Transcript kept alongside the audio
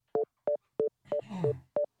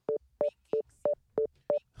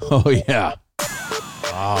Oh, yeah.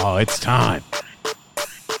 Oh, it's time.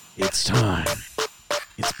 It's time.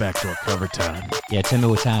 It's backdoor cover time. Yeah, tell me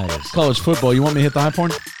what time it is. College football. You want me to hit the high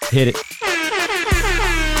point? Hit it.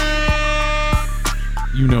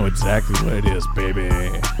 You know exactly what it is, baby.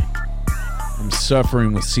 I'm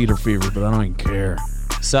suffering with cedar fever, but I don't even care.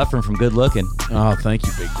 Suffering from good looking. Oh, thank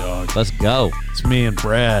you, big dog. Let's go. It's me and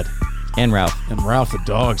Brad. And Ralph. And Ralph the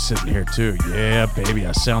dog sitting here, too. Yeah, baby.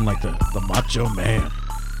 I sound like the macho man.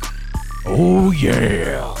 Oh,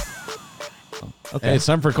 yeah. Okay. Hey, it's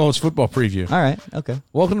time for a college football preview. All right. Okay.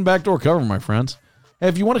 Welcome to Backdoor Cover, my friends. Hey,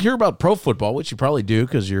 if you want to hear about pro football, which you probably do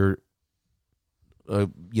because you're,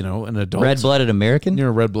 an adult. Red-blooded American? You're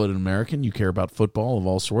a red-blooded American. You care about football of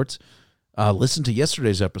all sorts. Listen to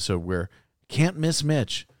yesterday's episode where Can't Miss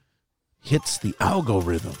Mitch hits the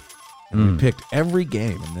algorithm. And we picked every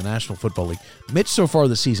game in the National Football League. Mitch so far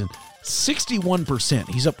this season, 61%.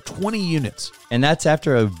 He's up 20 units. And that's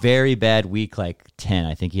after a very bad week, like 10.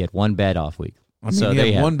 I think he had one bad off week. He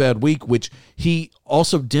had one bad week, which he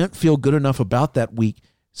also didn't feel good enough about that week,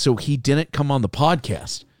 so he didn't come on the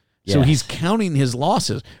podcast. So Yes. he's counting his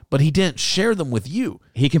losses, but he didn't share them with you.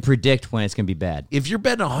 He can predict when it's going to be bad. If you're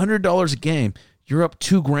betting $100 a game, you're up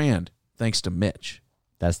 $2,000 thanks to Mitch.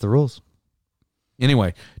 That's the rules.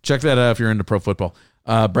 Anyway, check that out if you're into pro football.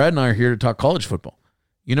 Brad and I are here to talk college football.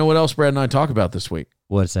 You know what else Brad and I talk about this week?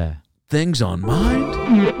 What's that? Things on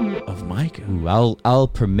Mind of Micah. Ooh, I'll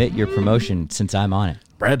permit your promotion since I'm on it.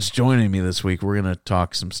 Brad's joining me this week. We're going to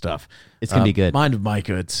talk some stuff. It's going to be good. Mind of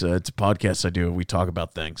Micah. It's a podcast I do. We talk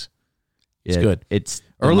about things. It's good. It's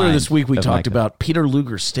Earlier this week, we talked Micah. about Peter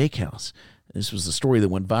Luger's Steakhouse. This was the story that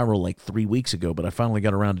went viral like 3 weeks ago, but I finally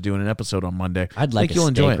got around to doing an episode on Monday. I'd like Think a you'll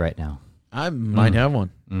enjoy steak it. right now. I might have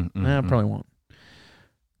one. I probably won't.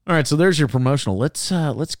 All right, so there's your promotional. Let's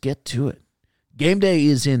get to it. Game day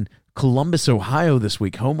is in Columbus, Ohio this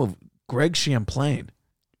week, home of Greg Champlain.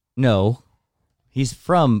 No, he's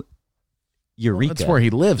from Eureka. Well, that's where he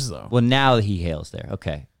lives, though. Well, now he hails there.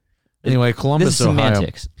 Okay. Anyway, Columbus, This is Ohio.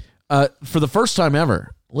 semantics. For the first time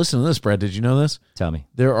ever, listen to this, Brad. Did you know this? Tell me.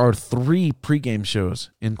 There are 3 pregame shows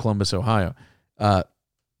in Columbus, Ohio.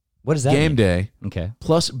 What does that Game mean? day Okay.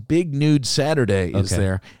 plus Big Nude Saturday is Okay.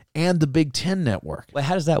 there, and the Big Ten Network. Well,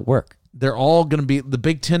 how does that work? They're all going to be, the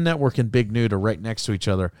Big Ten Network and Big Nude are right next to each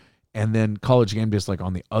other, and then College Game Day is like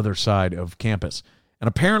on the other side of campus. And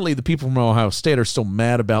apparently the people from Ohio State are still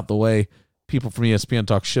mad about the way people from ESPN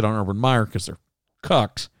talk shit on Urban Meyer because they're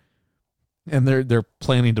cucks, and they're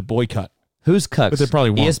planning to boycott. Who's cucks? But they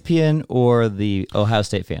probably won't. ESPN or the Ohio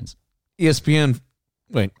State fans? ESPN,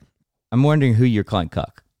 wait, I'm wondering who you're calling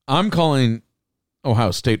cuck. I'm calling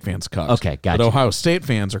Ohio State fans cucks. Okay, gotcha. But Ohio State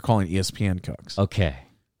fans are calling ESPN cucks. Okay.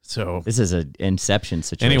 So This is an inception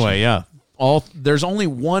situation. anyway, yeah. There's only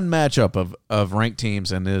one matchup of ranked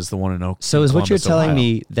teams, and it is the one in Oak. So is what you're Columbus, telling Ohio.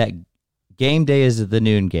 me that game day is the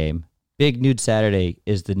noon game, Big Nude Saturday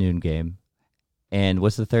is the noon game, and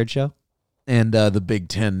what's the third show? And the Big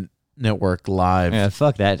Ten Network live. Yeah,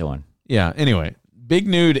 fuck that one. Yeah. Anyway, Big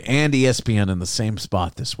Nude and ESPN in the same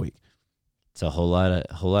spot this week. It's a whole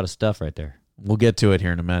lot of stuff right there. We'll get to it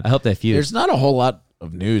here in a minute. I hope they fuse. There's not a whole lot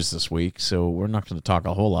of news this week, so we're not going to talk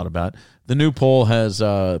a whole lot about it. The new poll has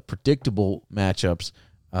predictable matchups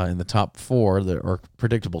in the top 4, or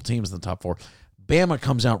predictable teams in the top 4. Bama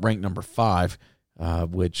comes out ranked number 5,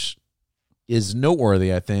 which is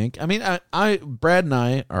noteworthy, I think. I mean, Brad and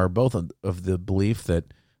I are both of the belief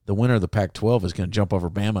that the winner of the Pac-12 is going to jump over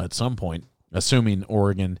Bama at some point, assuming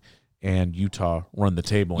Oregon and Utah run the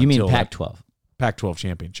table. You mean until Pac-12? Pac-12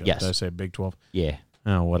 championship. Yes. Did I say Big 12? Yeah.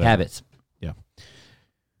 Oh, whatever. Habits. Yeah.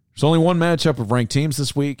 There's only one matchup of ranked teams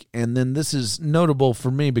this week, and then this is notable for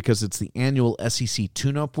me because it's the annual SEC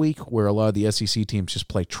tune-up week where a lot of the SEC teams just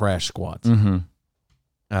play trash squads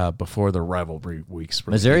before the rivalry weeks.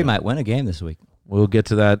 Missouri might win a game this week. We'll get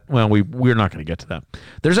to that. Well, we're not going to get to that.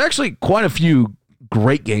 There's actually quite a few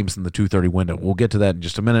great games in the 2:30 window. We'll get to that in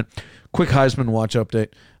just a minute. Quick Heisman watch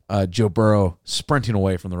update. Joe Burrow sprinting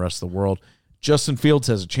away from the rest of the world. Justin Fields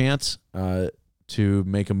has a chance to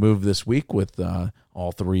make a move this week with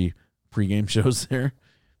all 3 pregame shows there.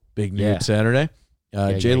 Big Nude Saturday.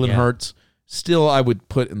 Jalen Hurts, still I would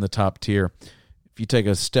put in the top tier. If you take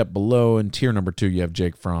a step below, in tier number 2, you have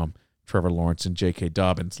Jake Fromm, Trevor Lawrence, and J.K.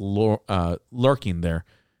 Dobbins lurking there.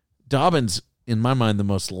 Dobbins, in my mind, the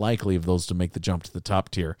most likely of those to make the jump to the top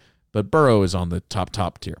tier, but Burrow is on the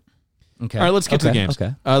top tier. Okay. All right, let's get to the games.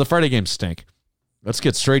 Okay. The Friday games stink. Let's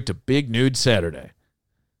get straight to Big Nude Saturday.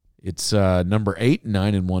 It's number 8,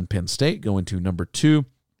 9-1 Penn State going to number 2,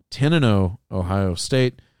 10-0 Ohio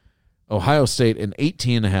State. Ohio State, an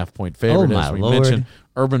 18.5-point favorite, Oh, my as we Lord. mentioned.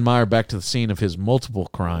 Urban Meyer back to the scene of his multiple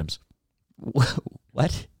crimes.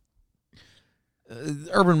 What?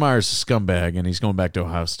 Urban Meyer's a scumbag, and he's going back to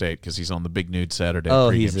Ohio State because he's on the Big Nude Saturday Oh,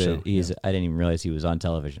 pregame show. I didn't even realize he was on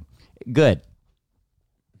television. Good.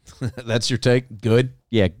 That's your take? Good?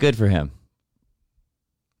 Yeah, good for him.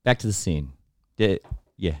 Back to the scene. Yeah.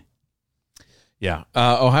 Yeah.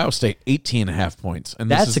 Ohio State, 18.5 points.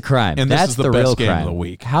 And That's a crime. And That's this is the the best real game crime. of the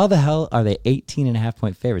week. How the hell are they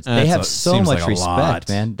 18.5-point favorites? They have so seems much like a respect, lot.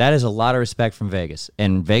 man. That is a lot of respect from Vegas,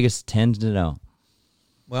 and Vegas tends to know.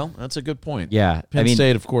 Well, that's a good point. Yeah, Penn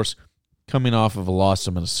State, of course, coming off of a loss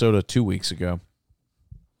to Minnesota 2 weeks ago.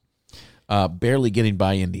 Barely getting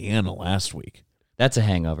by Indiana last week that's a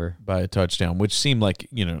hangover. by a touchdown, which seemed like,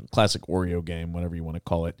 classic Oreo game, whatever you want to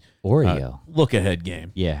call it. Oreo. Look-ahead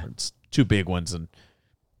game. Yeah. It's two big ones and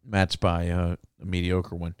matched by a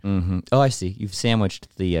mediocre one. Mm-hmm. Oh, I see. You've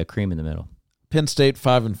sandwiched the cream in the middle. Penn State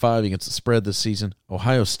 5-5 against the spread this season.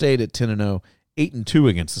 Ohio State at 10-0, 8-2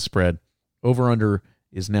 against the spread. Over/under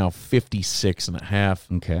is now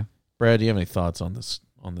 56.5. Okay. Brad, do you have any thoughts on this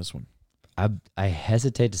one? I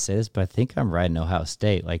hesitate to say this, but I think I'm riding Ohio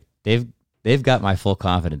State. Like they've got my full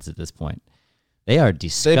confidence at this point. They are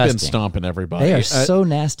disgusting. They've been stomping everybody. They are so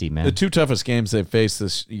nasty, man. The two toughest games they've faced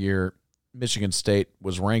this year, Michigan State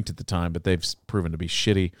was ranked at the time, but they've proven to be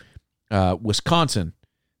shitty. Wisconsin,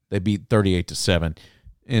 they beat 38-7.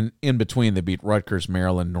 In between, they beat Rutgers,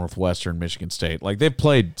 Maryland, Northwestern, Michigan State. Like, they've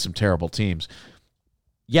played some terrible teams.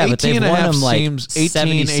 Yeah, but they've won them like seems 18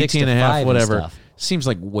 and a 76-5 half, and whatever. stuff. Seems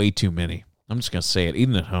like way too many. I'm just going to say it,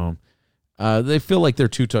 even at home. They feel like they're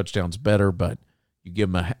 2 touchdowns better, but you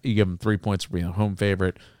give them 3 points for being a home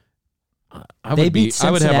favorite. They beat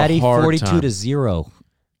Cincinnati 42-0.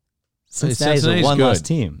 Cincinnati's a one-loss good.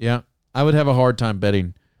 team. Yeah, I would have a hard time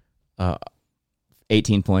betting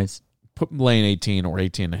 18 points. laying 18 or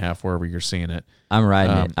 18 and a half, wherever you're seeing it. I'm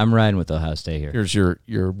riding it. I'm riding with Ohio State here. Here's your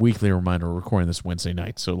weekly reminder. We're recording this Wednesday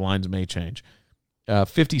night, so lines may change.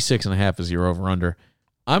 56.5 is your over-under.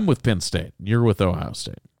 I'm with Penn State. You're with Ohio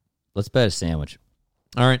State. Let's bet a sandwich.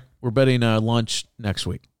 All right, we're betting lunch next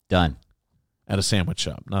week Done. at a sandwich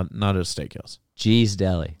shop, not at a steakhouse. G's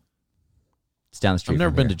Deli. It's down the street. I've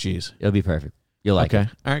never from been here. to G's. It'll be perfect. You'll like Okay.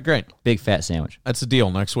 it. All right, great. Big fat sandwich. That's the deal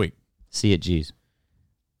next week. See you at G's.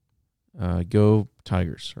 Go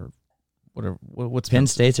Tigers or whatever. What's Penn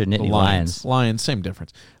State's or the Nittany Lions? Lions. Lions, same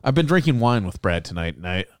difference. I've been drinking wine with Brad tonight,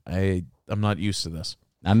 and I'm not used to this.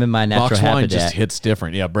 I'm in my natural Box wine habitat. just hits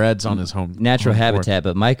different. Yeah, Brad's on his home Natural home court. habitat,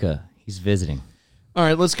 but Micah, he's visiting. All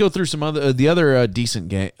right, let's go through some other decent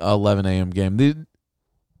game, 11 a.m. game.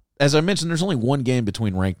 As I mentioned, there's only one game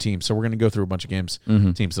between ranked teams, so we're going to go through a bunch of games,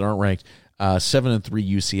 teams that aren't ranked. 7-3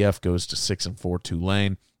 UCF goes to 6-4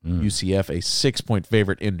 Tulane. UCF a 6-point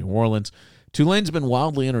favorite in New Orleans. Tulane's been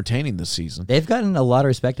wildly entertaining this season. They've gotten a lot of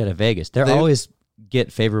respect out of Vegas. They always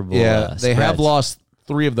get favorable. They have spreads. lost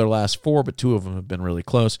 3 of their last 4, but 2 of them have been really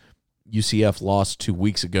close. UCF lost 2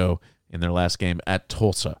 weeks ago in their last game at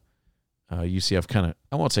Tulsa. UCF kind of,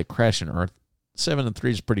 I won't say crashing earth. 7-3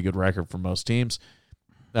 is a pretty good record for most teams.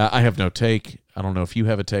 I have no take. I don't know if you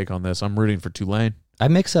have a take on this. I'm rooting for Tulane. I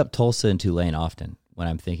mix up Tulsa and Tulane often when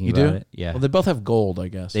I'm thinking about it. Yeah. Well, they both have gold, I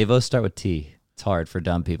guess. They both start with T. It's hard for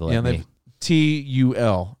dumb people like me.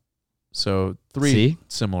 TUL. So 3 See?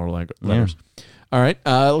 similar letters. All right,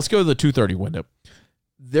 let's go to the 2:30 window.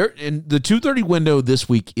 In the 2:30 window this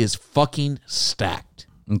week is fucking stacked.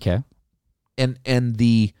 Okay. And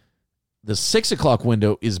the 6 o'clock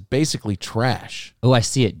window is basically trash. Oh, I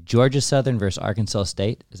see it. Georgia Southern versus Arkansas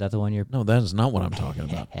State. Is that the one you're... No, that is not what I'm talking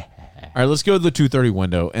about. All right, let's go to the 2:30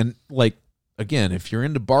 window. And, again, if you're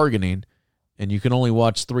into bargaining and you can only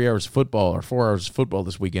watch 3 hours of football or 4 hours of football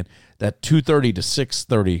this weekend, that 2:30 to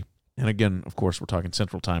 6:30, and again, of course, we're talking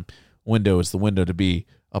Central Time, window is the window to be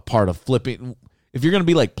a part of flipping. If you're going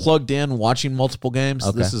to be, plugged in watching multiple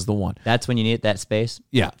games, this is the one. That's when you need that space?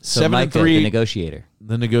 Yeah. So 7-3. the negotiator.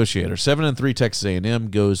 The negotiator. 7-3 Texas A&M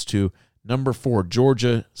goes to number 4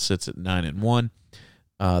 Georgia, sits at 9-1.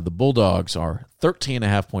 The Bulldogs are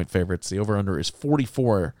 13.5-point favorites. The over/under is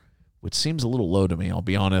 44, which seems a little low to me, I'll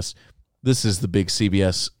be honest. This is the big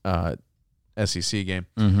CBS SEC game.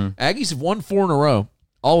 Aggies have won 4 in a row,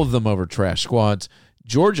 all of them over trash squads.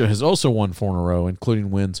 Georgia has also won 4 in a row,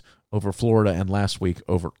 including wins over Florida and last week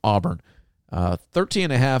over Auburn.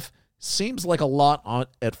 13.5 seems like a lot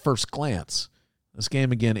at first glance. This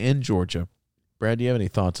game again in Georgia. Brad, do you have any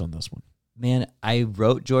thoughts on this one? Man, I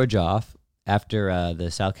wrote Georgia off after the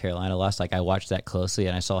South Carolina loss. I watched that closely,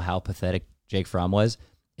 and I saw how pathetic Jake Fromm was.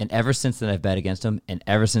 And ever since then, I've bet against him, and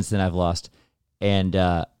ever since then, I've lost. And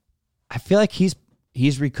I feel like he's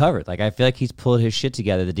he's recovered. Like, I feel like he's pulled his shit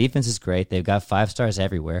together. The defense is great. They've got 5 stars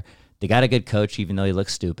everywhere. They got a good coach, even though he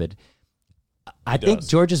looks stupid. I think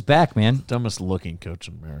Georgia's back, man. Dumbest looking coach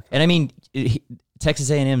in America. And I mean, Texas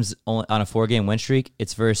A&M's on a 4-game win streak.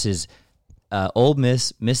 It's versus Ole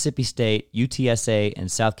Miss, Mississippi State, UTSA,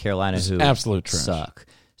 and South Carolina, who absolute trash. Suck.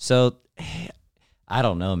 So, I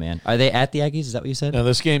don't know, man. Are they at the Aggies? Is that what you said? Now,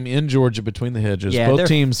 this game in Georgia between the hedges. Yeah, both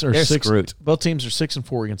teams are screwed. Both teams are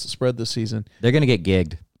 6-4 against the spread this season. They're going to get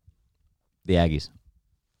gigged. The Aggies.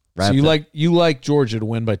 Right, so you like Georgia to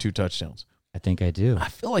win by 2 touchdowns? I think I do. I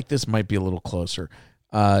feel like this might be a little closer.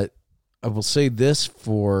 I will say this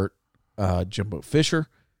for Jimbo Fisher,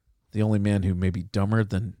 the only man who may be dumber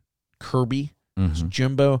than Kirby is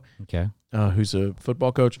Jimbo, who's a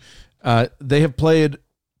football coach. They have played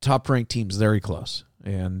top-ranked teams very close,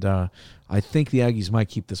 and I think the Aggies might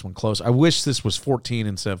keep this one close. I wish this was 14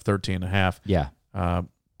 instead of 13.5. Yeah.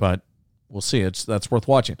 But we'll see. That's worth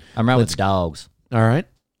watching. I'm around with the Dogs. All right.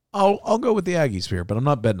 I'll go with the Aggies here, but I'm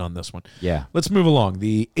not betting on this one. Yeah. Let's move along.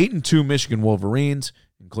 The 8-2 Michigan Wolverines,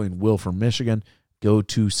 including Will from Michigan, go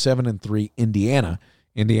to 7-3 Indiana.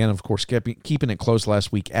 Indiana, of course, keeping it close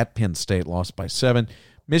last week at Penn State, lost by 7.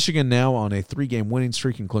 Michigan now on a 3-game winning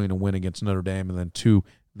streak, including a win against Notre Dame, and then 2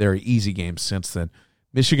 very easy games since then.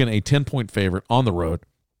 Michigan, a 10-point favorite on the road.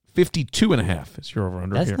 52.5 is your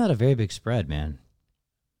over-under here. That's not a very big spread, man.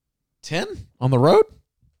 10 on the road?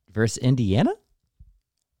 Versus Indiana?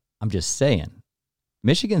 I'm just saying.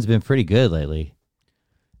 Michigan's been pretty good lately.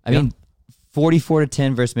 I mean,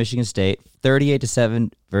 44-10 versus Michigan State,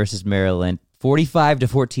 38-7 versus Maryland,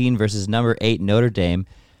 45-14 versus number 8 Notre Dame.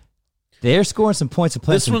 They're scoring some points and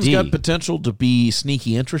playing some D. This one's got potential to be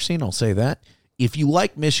sneaky interesting, I'll say that. If you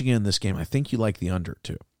like Michigan in this game, I think you like the under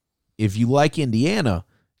too. If you like Indiana,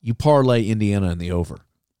 you parlay Indiana in the over.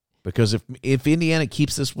 Because if Indiana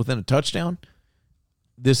keeps this within a touchdown,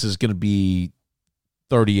 this is going to be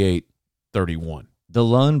 38-31. The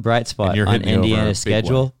lone bright spot on Indiana's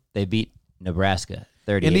schedule, they beat Nebraska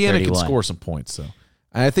 38-31. Indiana can score some points, though.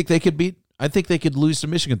 I think they could lose to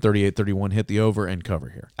Michigan 38-31, hit the over, and cover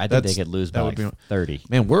here. I think they could lose by like 30.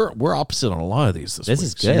 Man, we're opposite on a lot of these this week. This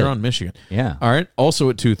is good. So you're on Michigan. Yeah. All right. Also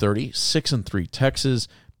at 2:30, 6-3 Texas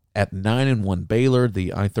at 9-1 Baylor,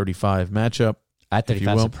 the I-35 matchup.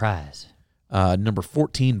 I-35 surprise. Number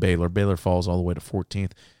 14 Baylor. Baylor falls all the way to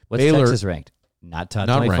 14th. What's Baylor, Texas ranked? Not top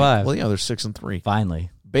 25. Ranked. Well, yeah, they're 6-3. Finally.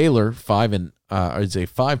 Baylor is a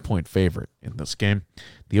 5-point favorite in this game.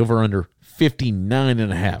 The over/under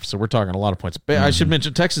 59.5. So we're talking a lot of points. I should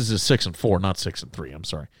mention Texas is 6-4, not 6-3. I'm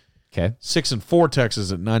sorry. Okay. 6-4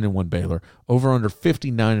 Texas at 9-1 Baylor. Over/under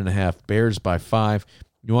 59.5. Bears by 5.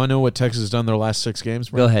 You want to know what Texas has done their last 6 games?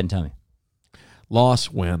 Go ahead and tell me. Loss,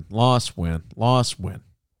 win, loss, win, loss, win.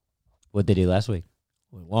 What did they do last week?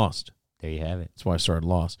 They lost. There you have it. That's why I started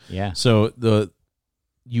loss. Yeah. So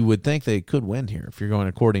you would think they could win here if you're going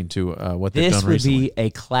according to what they've done recently. This would be a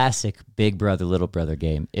classic big brother, little brother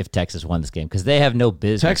game if Texas won this game because they have no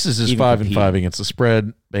business. Texas is 5-5 against the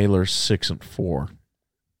spread. Baylor 6-4.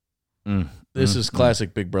 This is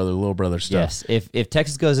classic big brother, little brother stuff. Yes. If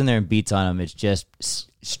Texas goes in there and beats on them, it's just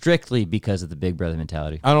strictly because of the big brother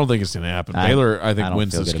mentality. I don't think it's going to happen. Baylor, I think,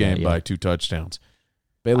 wins this game by 2 touchdowns.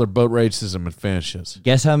 Baylor boat races them and finishes.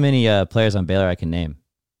 Guess how many players on Baylor I can name?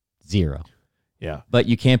 0. Yeah. But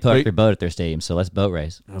you can't park your boat at their stadium, so let's boat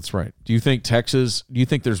race. That's right. Do you think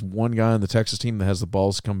there's one guy on the Texas team that has the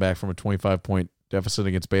balls to come back from a 25-point deficit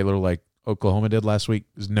against Baylor like Oklahoma did last week?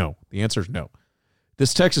 No. The answer is no.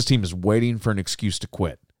 This Texas team is waiting for an excuse to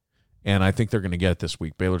quit, and I think they're going to get it this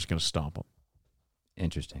week. Baylor's going to stomp them.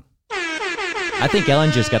 Interesting. I think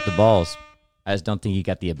Ellen just got the balls. I just don't think he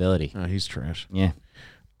got the ability. He's trash. Yeah.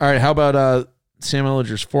 All right, how about Sam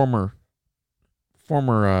Ellinger's former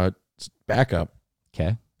backup,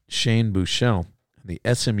 okay, Shane Buechele, the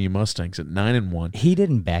SMU Mustangs at 9-1. He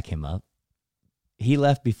didn't back him up. He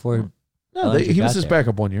left before. No, he was his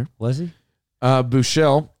backup 1 year. Was he?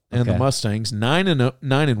 Buechele and the Mustangs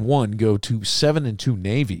 9-1 go to 7-2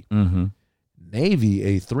 Navy. Mm-hmm. Navy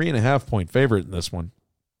a 3.5-point favorite in this one.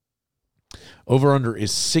 Over under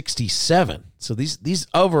is 67. So these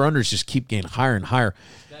over unders just keep getting higher and higher,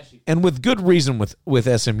 and with good reason with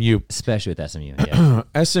SMU. Especially with SMU. Yeah.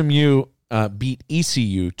 SMU beat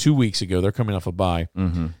ECU 2 weeks ago. They're coming off a bye.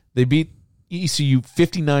 Mm-hmm. They beat ECU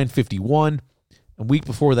 59-51. A week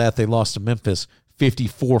before that, they lost to Memphis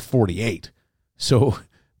 54-48. So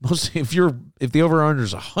if the over under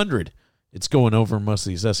is 100, it's going over in most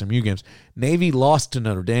of these SMU games. Navy lost to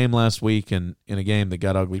Notre Dame last week in a game that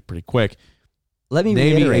got ugly pretty quick. Let me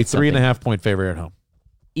Navy reiterate a 3.5-point favorite at home.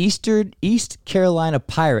 East Carolina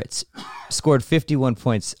Pirates scored 51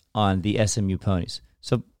 points on the SMU Ponies.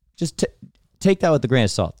 So just take that with a grain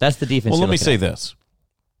of salt. That's the defense. Well, let me say at. this.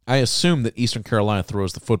 I assume that Eastern Carolina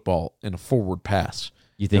throws the football in a forward pass.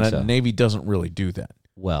 You think and so? Navy doesn't really do that.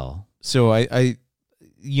 Well, So I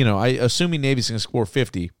assuming Navy's going to score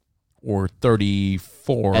 50 or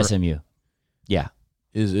 34 SMU. Yeah.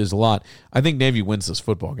 is a lot. I think Navy wins this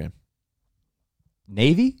football game.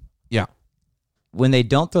 Navy? Yeah. When they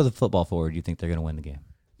don't throw the football forward, you think they're going to win the game?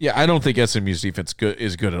 Yeah, I don't think SMU's defense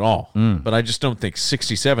is good at all. But I just don't think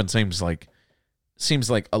 67 seems like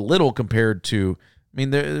a little compared to. I mean,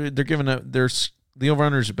 they're giving the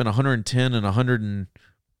over-unders have been 110 and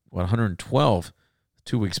 112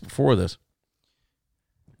 2 weeks before this.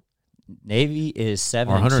 Navy is 7-2,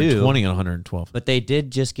 Or 120 and 112. but they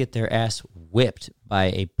did just get their ass whipped by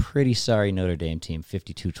a pretty sorry Notre Dame team,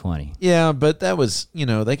 52-20. Yeah, but that was,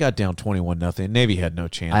 they got down 21-0. Navy had no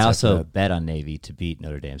chance. I after also that. bet on Navy to beat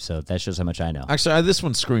Notre Dame, so that shows how much I know. Actually, this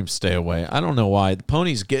one screams stay away. I don't know why. The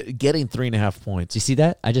Ponies getting 3.5 points. Do you see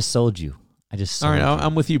that? I just sold you. All right,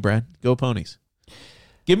 I'm with you, Brad. Go Ponies.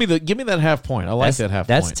 Give me that half point. I like that half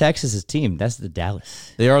That's point. Texas's team. That's the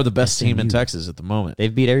Dallas. They are the best team in SMU. Texas at the moment.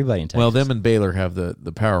 They've beat everybody in Texas. Well, them and Baylor have the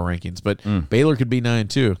power rankings, but Baylor could be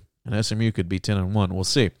 9-2, and SMU could be 10-1. We'll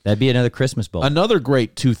see. That'd be another Christmas bowl. Another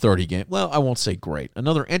great 2:30 game. Well, I won't say great.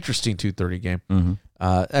 Another interesting 2:30 game.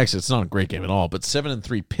 Actually, it's not a great game at all. But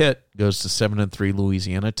 7-3 Pitt goes to 7-3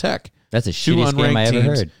 Louisiana Tech. That's the Two shittiest game I unranked ever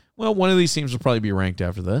teams. heard. Well, one of these teams will probably be ranked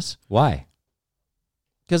after this Why?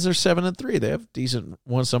 because they're 7-3. They have decent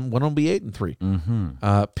one. One will be 8-3.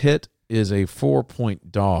 Mm-hmm. Pitt is a 4-point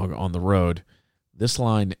dog on the road. This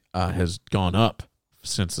line has gone up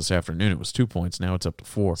since this afternoon. It was 2 points. Now it's up to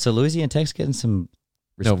 4. So Louisiana Tech's getting some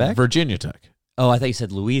respect? No, Virginia Tech. Oh, I thought you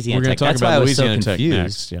said Louisiana We're gonna Tech. talk That's about why I was Louisiana so Tech confused.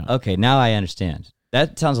 next, yeah. Okay, now I understand.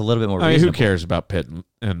 That sounds a little bit more I mean, reasonable. who cares about Pitt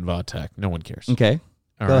and Va Tech? No one cares. Okay,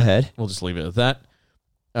 All go right. ahead. We'll just leave it at that.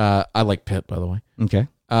 I like Pitt, by the way. Okay.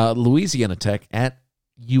 Louisiana Tech at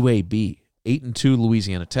UAB. 8-2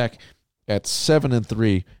 Louisiana Tech at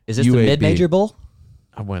 7-3. Is this UAB. the mid-major bowl?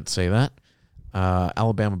 I wouldn't say that.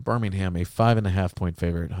 Alabama Birmingham, a 5.5 point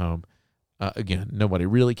favorite at home. Again, nobody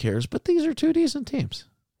really cares, but these are two decent teams.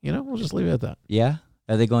 We'll just leave it at that. Yeah.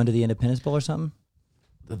 Are they going to the Independence Bowl or something?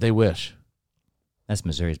 They wish. That's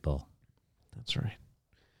Missouri's bowl. That's right.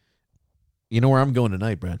 You know where I'm going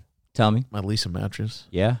tonight, Brad? Tell me. My Lisa mattress.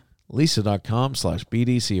 Yeah.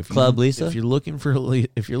 Lisa.com/BDC. Club Lisa? If you're looking for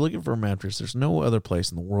a mattress, there's no other place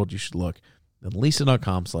in the world you should look than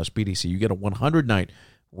Lisa.com/BDC. You get a 100-night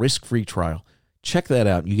risk-free trial. Check that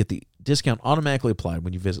out. You get the discount automatically applied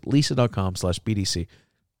when you visit Lisa.com/BDC.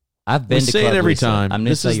 I've been We to say Club it every Lisa. time. I'm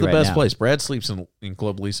This tell is you the right best now. place. Brad sleeps in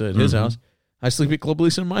Club Lisa at his house. I sleep at Club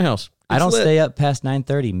Lisa in my house. I don't It's lit. stay up past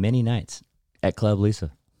 9:30 many nights at Club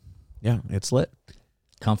Lisa. Yeah, it's lit.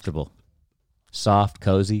 Comfortable, soft,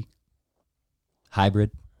 cozy,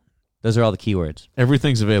 hybrid. Those are all the keywords.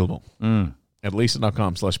 Everything's available Mm. at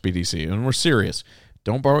Lisa.com/BDC. And we're serious.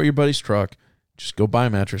 Don't borrow your buddy's truck. Just go buy a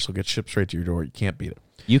mattress. It'll get shipped straight to your door. You can't beat it.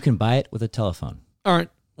 You can buy it with a telephone. All right.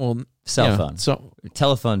 Well, Cell yeah, phone. So,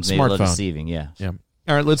 Telephone's maybe a little Smartphone. deceiving, yeah. yeah.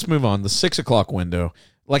 All right, let's move on. The 6 o'clock window.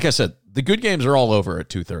 Like I said, the good games are all over at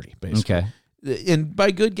 2:30, basically. Okay. And by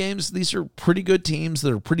good games, these are pretty good teams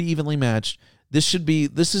that are pretty evenly matched. This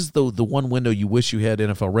is the one window you wish you had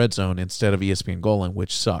NFL Red Zone instead of ESPN Goal Line,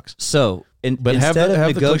 which sucks. So, But instead have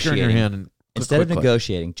of the clicker in your negotiating, hand and click, instead of click, click.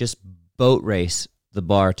 negotiating, just boat race the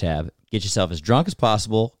bar tab. Get yourself as drunk as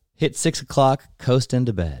possible. Hit 6 o'clock. Coast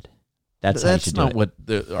into bed. That's how you That's should do not it. what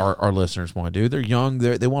our listeners want to do. They're young.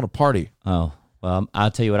 They want to party. Oh, well,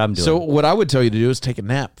 I'll tell you what I'm doing. So what I would tell you to do is take a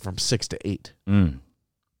nap from 6 to 8.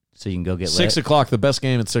 So you can go get 6 lit. o'clock. The best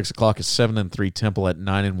game at 6 o'clock is 7-3 Temple at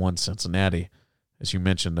 9-1 Cincinnati. As you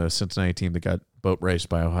mentioned, the Cincinnati team that got boat raced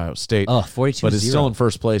by Ohio State. Oh, 42-0. But is still in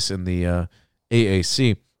first place in the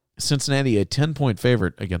AAC. Cincinnati, a 10-point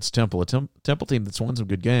favorite against Temple, a Temple team that's won some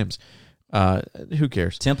good games. Who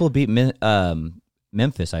cares? Temple beat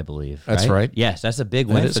Memphis, I believe. That's right. Yes, that's a big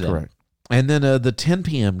That win is for them. correct. And then the 10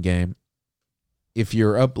 p.m. game, if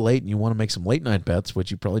you're up late and you want to make some late night bets,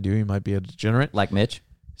 which you probably do, you might be a degenerate. Like Mitch.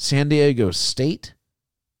 San Diego State,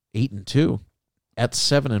 8-2 at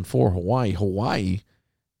 7-4 Hawaii. Hawaii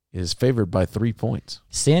is favored by 3 points.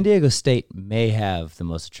 San Diego State may have the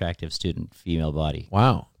most attractive student female body.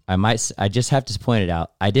 Wow. I just have to point it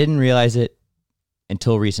out. I didn't realize it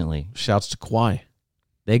until recently. Shouts to Kauai.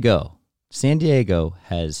 They go. San Diego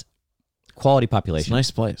has quality It's a population.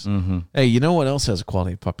 nice place. Mm-hmm. Hey, you know what else has a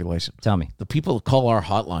quality population? Tell me. The people that call our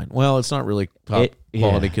hotline. Well, it's not really quality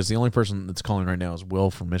yeah. because the only person that's calling right now is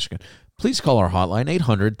Will from Michigan. Please call our hotline,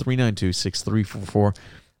 800-392-6344,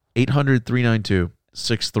 800-392-6344.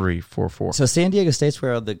 888-633-4444. So San Diego State's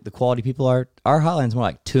where the quality people are. Our hotline's more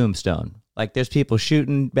like Tombstone. Like there's people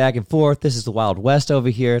shooting back and forth. This is the Wild West over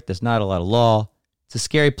here. There's not a lot of law. It's a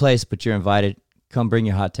scary place, but you're invited. Come bring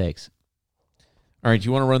your hot takes. All right, do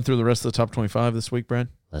you want to run through the rest of the top 25 this week, Brad?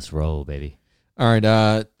 Let's roll, baby. All right,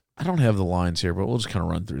 I don't have the lines here, but we'll just kind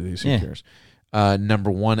of run through these. Who cares?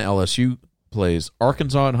 Number 1, LSU plays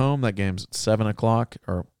Arkansas at home. That game's at 7 o'clock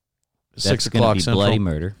or 6 o'clock That's Central. bloody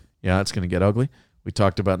murder. Yeah, it's going to get ugly. We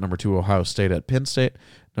talked about number 2, Ohio State at Penn State.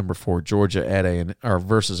 Number 4, Georgia at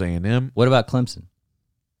versus A&M. What about Clemson?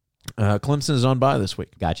 Clemson is on bye this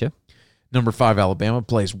week. Gotcha. Number 5, Alabama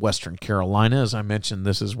plays Western Carolina. As I mentioned,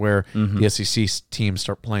 this is where the SEC teams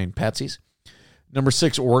start playing patsies. Number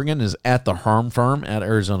 6, Oregon is at the Harm Farm at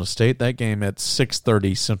Arizona State. That game at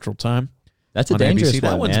 6:30 Central Time. That's a on dangerous ABC.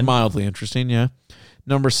 one, That one's man. mildly interesting, yeah.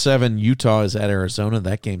 Number 7, Utah is at Arizona.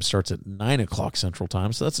 That game starts at 9 o'clock Central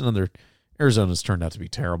Time. So that's another. Arizona's turned out to be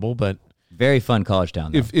terrible, but Very fun college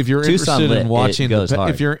town, though. if you're Tucson interested lit, in watching, it goes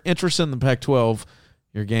hard. if you're interested in the Pac-12,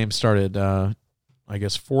 your game started, I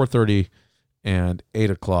guess, 4:30 and 8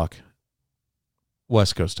 o'clock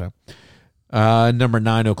West Coast time. Number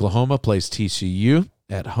 9, Oklahoma plays TCU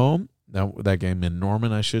at home. That game in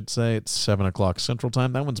Norman, I should say. It's 7 o'clock Central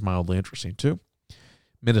Time. That one's mildly interesting, too.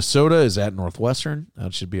 Minnesota is at Northwestern.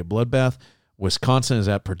 That should be a bloodbath. Wisconsin is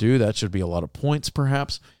at Purdue. That should be a lot of points,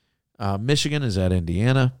 perhaps. Michigan is at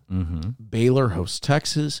Indiana. Baylor hosts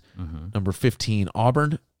Texas. Number 15,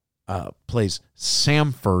 Auburn plays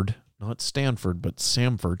Samford, not Stanford, but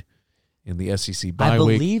Samford in the SEC bye I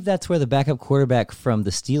week. believe that's where the backup quarterback from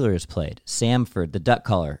the Steelers played. Samford, the duck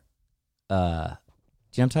collar. Do you know what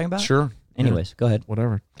I'm talking about? Sure. Anyways, go ahead.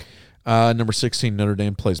 Whatever. Number 16, Notre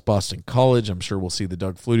Dame plays Boston College. I'm sure we'll see the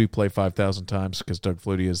Doug Flutie play 5,000 times because Doug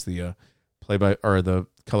Flutie is the the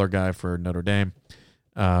color guy for Notre Dame.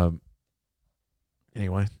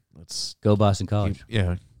 Anyway, let's Go Boston College.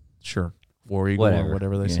 yeah, sure. War Eagle or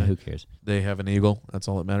whatever they say. Who cares? They have an eagle. That's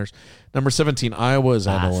all that matters. Number 17, Iowa is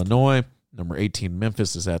at Illinois. Number 18,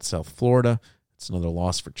 Memphis is at South Florida. It's another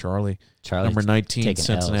loss for Charlie. Number 19, taking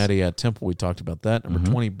Cincinnati at Temple. We talked about that. Number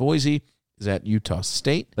 20, Boise is at Utah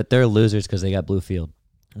State. But they're losers because they got Bluefield.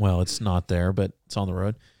 Well, it's not there, but it's on the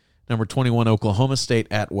road. Number 21, Oklahoma State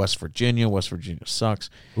at West Virginia. West Virginia sucks.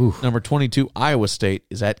 Oof. Number 22, Iowa State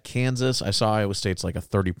is at Kansas. I saw Iowa State's like a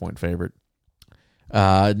 30-point favorite.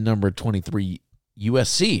 Number 23,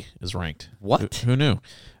 USC is ranked. What? Who knew?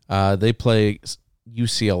 They play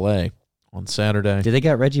UCLA on Saturday, Did they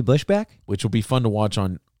got Reggie Bush back? which will be fun to watch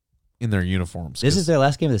in their uniforms. This is their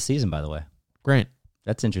last game of the season, by the way. great.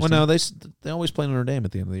 That's interesting. Well, no, they always play Notre Dame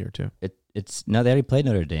at the end of the year too. No, they already played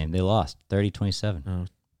Notre Dame. They lost 30-27. Oh.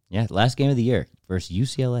 Yeah, last game of the year versus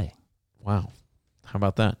UCLA. Wow. How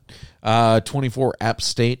about that? 24, App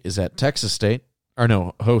State is at Texas State. Or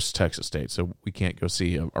no, hosts Texas State, so we can't go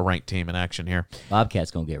see a ranked team in action here.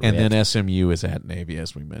 Bobcats going to get And ripped. then SMU is at Navy,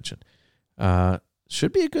 as we mentioned.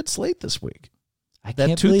 Should be a good slate this week. I That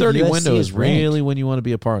can't believe 2:30 USC window is ranked. really when you want to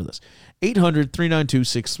be a part of this.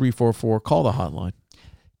 800-392-6344. Call the hotline.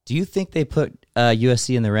 Do you think they put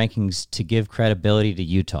USC in the rankings to give credibility to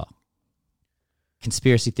Utah?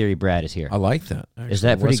 Conspiracy theory Brad is here. I like that. Actually. Is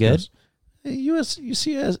that pretty good? Coast.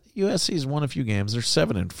 USC's won a few games. They're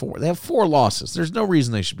 7-4. They have 4 losses. There's no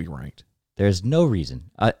reason they should be ranked. There's no reason.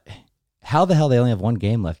 How the hell they only have one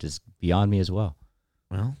game left is beyond me as well.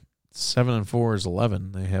 Well, 7-4 is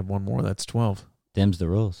 11. They have one more. That's 12. Them's the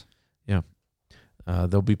rules. Yeah.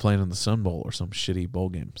 They'll be playing in the Sun Bowl or some shitty bowl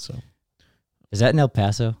game. So, Is that in El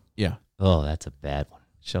Paso? yeah. Oh, that's a bad one.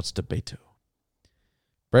 Shouts to Beto.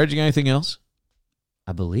 Brad, you got anything else?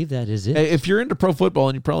 I believe that is it. Hey, if you're into pro football,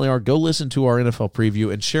 and you probably are, go listen to our NFL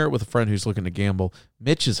preview and share it with a friend who's looking to gamble.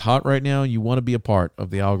 Mitch is hot right now. You want to be a part of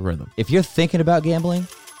the algorithm. If you're thinking about gambling,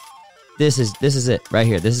 this is it right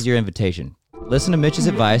here. This is your invitation. Listen to Mitch's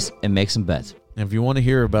advice and make some bets. And if you want to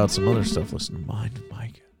hear about some other stuff, listen to Mind of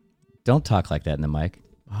Mike. Don't talk like that in the mic.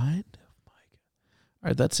 Mind of Mike. All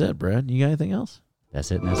right, that's it, Brad. You got anything else?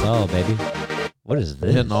 That's it and that's all, baby. What is They're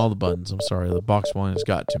this? hitting all the buttons. I'm sorry. The box one has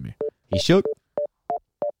got to me. He shook.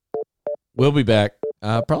 We'll be back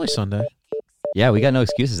probably Sunday. Yeah, we got no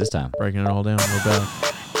excuses this time. Breaking it all down. We're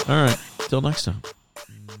back. All right. Till next time.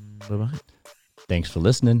 Bye-bye. Thanks for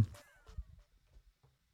listening.